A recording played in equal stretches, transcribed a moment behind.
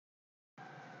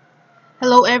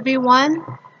Hello, everyone.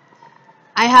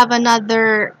 I have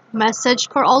another message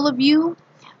for all of you,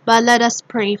 but let us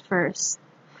pray first.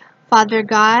 Father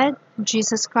God,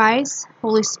 Jesus Christ,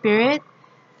 Holy Spirit,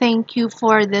 thank you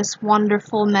for this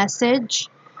wonderful message.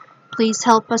 Please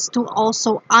help us to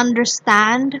also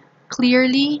understand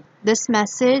clearly this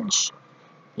message.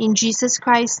 In Jesus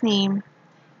Christ's name,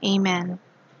 amen.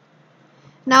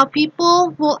 Now,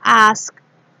 people will ask,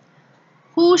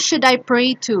 who should I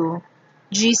pray to?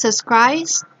 Jesus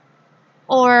Christ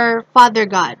or Father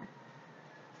God?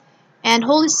 And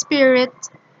Holy Spirit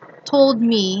told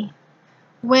me,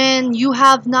 when you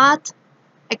have not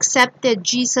accepted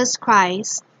Jesus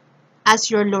Christ as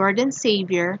your Lord and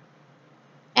Savior,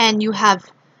 and you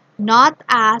have not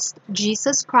asked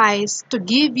Jesus Christ to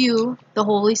give you the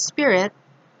Holy Spirit,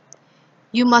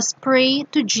 you must pray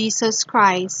to Jesus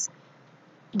Christ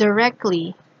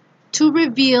directly to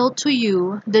reveal to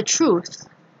you the truth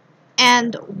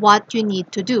and what you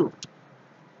need to do.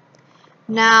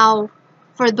 Now,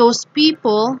 for those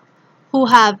people who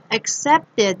have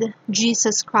accepted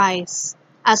Jesus Christ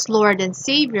as Lord and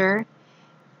Savior,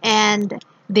 and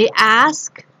they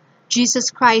ask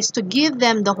Jesus Christ to give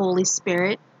them the Holy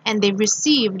Spirit, and they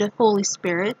receive the Holy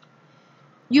Spirit,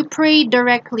 you pray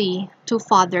directly to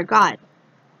Father God.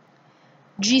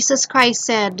 Jesus Christ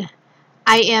said,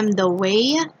 I am the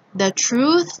way, the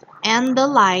truth, and the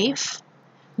life.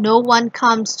 No one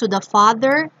comes to the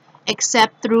Father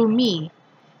except through me.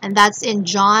 And that's in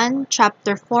John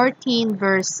chapter 14,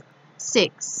 verse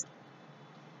 6.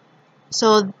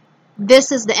 So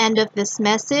this is the end of this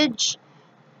message.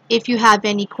 If you have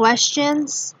any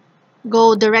questions,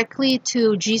 go directly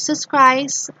to Jesus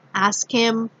Christ. Ask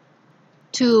Him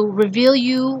to reveal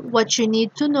you what you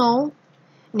need to know.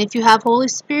 And if you have Holy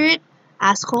Spirit,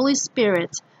 ask Holy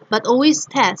Spirit. But always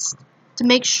test to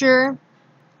make sure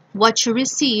what you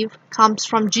receive comes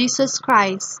from Jesus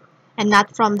Christ and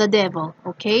not from the devil,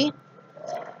 okay?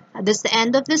 This is the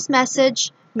end of this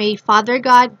message. May Father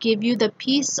God give you the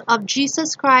peace of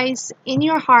Jesus Christ in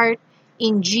your heart.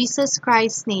 In Jesus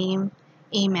Christ's name,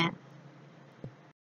 amen.